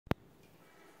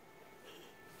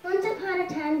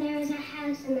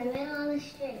house in the middle of the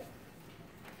street.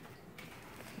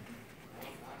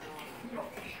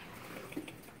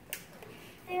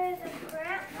 There was a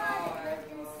grandpa that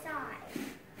lived inside.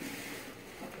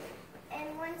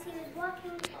 And once he was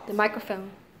walking The microphone.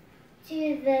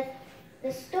 to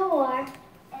the store,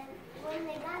 and when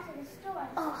they got to the store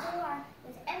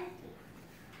was empty.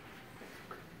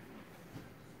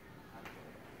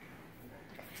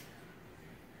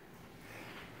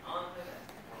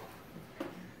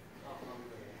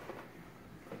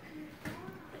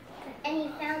 And he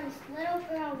found this little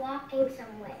girl walking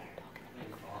somewhere.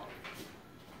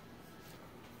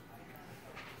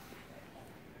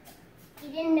 He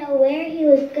didn't know where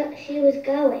she was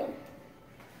going,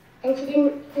 and he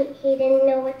didn't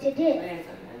know what to do.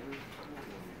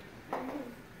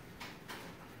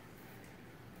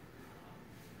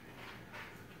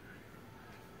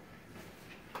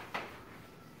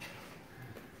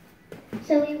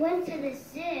 So he went to the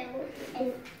zoo,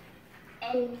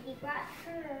 and he brought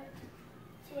her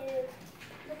to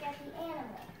look at the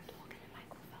animals.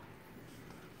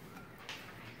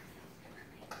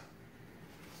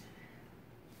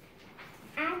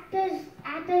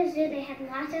 At the zoo, they had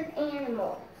lots of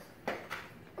animals.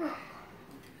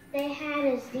 They had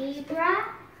a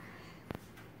zebra,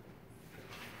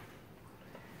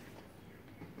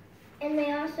 and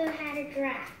they also had a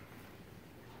giraffe.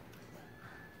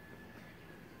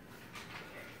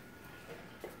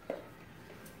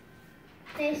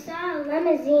 They saw a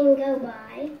limousine go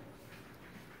by,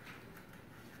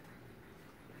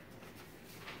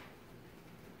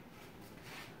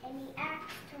 and he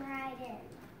asked to ride in.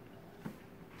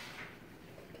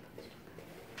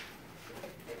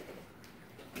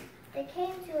 They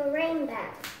came to a rainbow.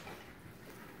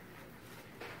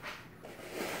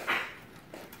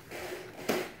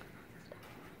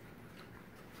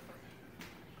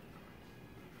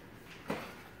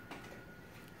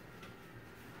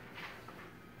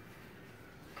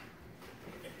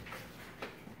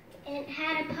 And it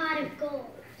had a pot of gold.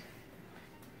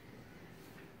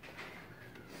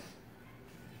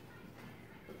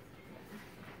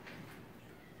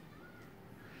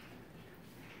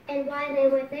 And while they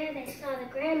were there, they saw the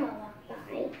grandma walk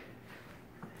by.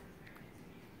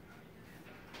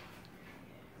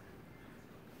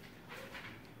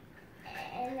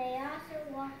 And they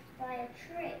also walked by a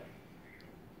tree.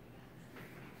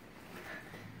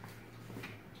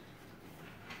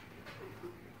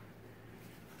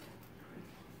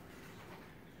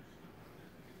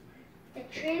 The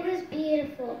tree was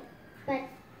beautiful, but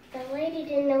the lady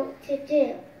didn't know what to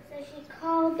do. So she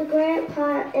called the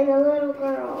grandpa and the little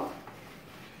girl.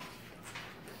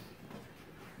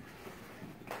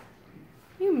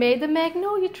 You made the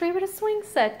magnolia tree with a swing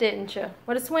set, didn't you?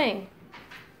 With a swing,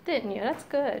 didn't you? That's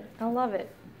good. I love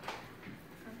it.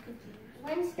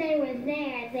 Once they were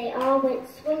there, they all went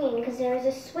swinging because there was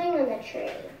a swing on the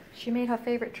tree. She made her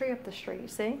favorite tree up the street,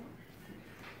 see?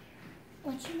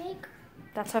 What'd you make?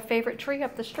 That's her favorite tree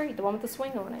up the street, the one with the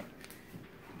swing on it.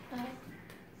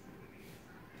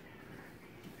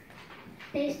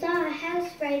 They saw a house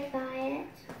right by it.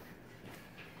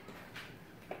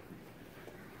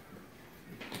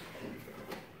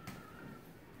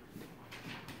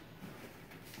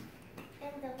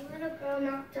 And the little girl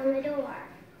knocked on the door.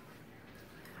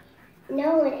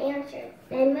 No one answered.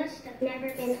 They must have never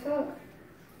been home.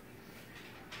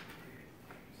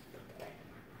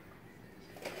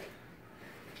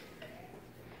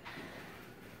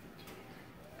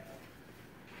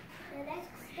 The next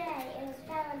day, it was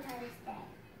Valentine's Day.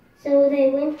 So they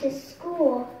went to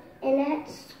school, and at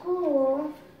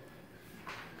school,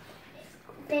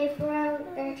 they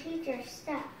brought their teacher's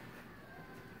stuff.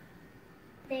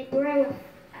 They brought a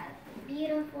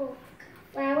beautiful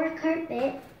flower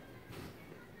carpet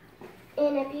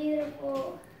and a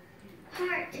beautiful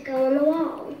heart to go on the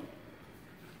wall.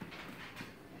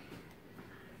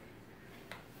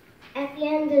 At the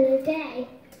end of the day,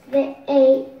 they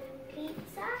ate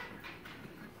pizza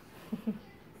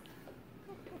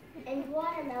and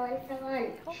watermelon for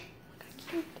lunch.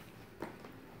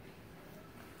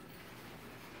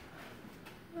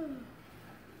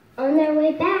 On their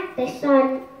way back, they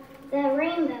saw the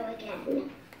rainbow again.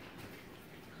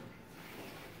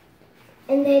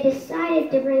 And they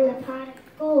decided to bring the pot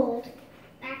of gold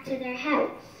back to their house.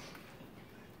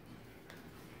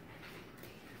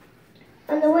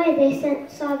 On the way, they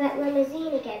saw that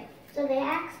limousine again, so they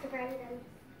asked to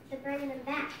bring them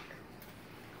back.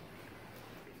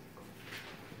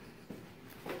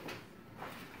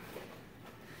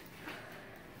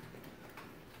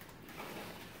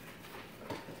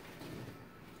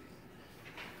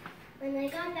 When they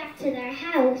got back to their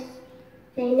house,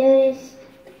 they noticed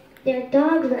their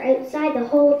dogs were outside the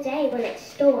whole day when it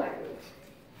stormed.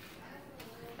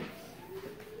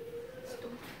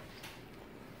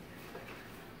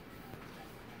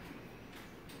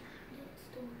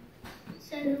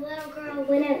 So the little girl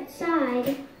went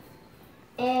outside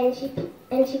and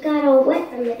she got all wet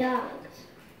from the dogs.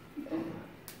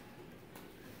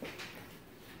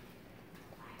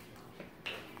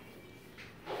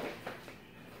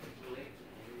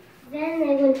 Then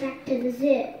they went back to the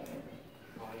zoo.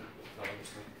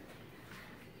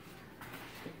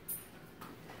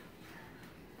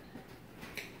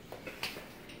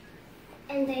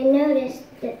 And they noticed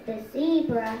that the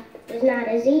zebra was not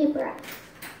a zebra.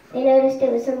 They noticed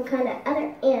it was some kind of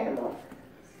other animal.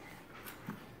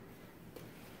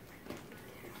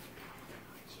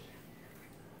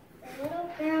 The little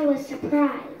girl was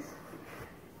surprised.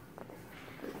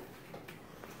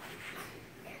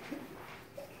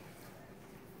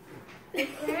 The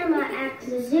grandma asked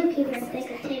the zookeeper if they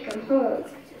could take him home.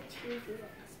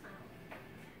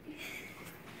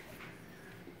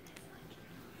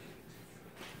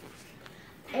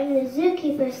 And the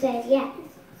zookeeper said yes.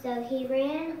 So he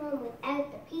ran home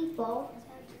without the people.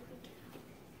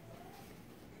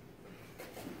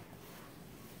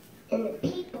 And the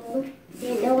people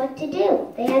didn't know what to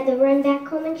do. They had to run back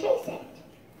home and chase it.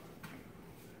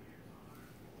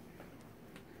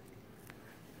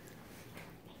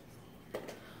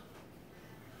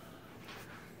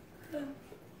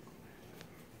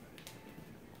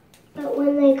 But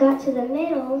when they got to the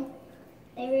middle,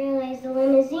 they realized the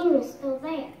limousine was still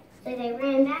there. So they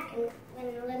ran back and went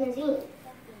in the limousine.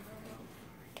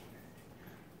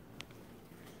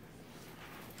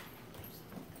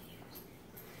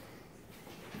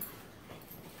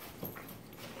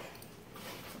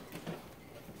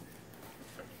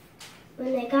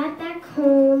 When they got back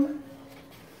home,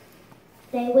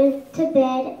 they went to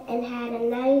bed and had a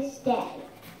nice day.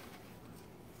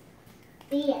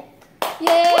 The end.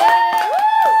 Yay!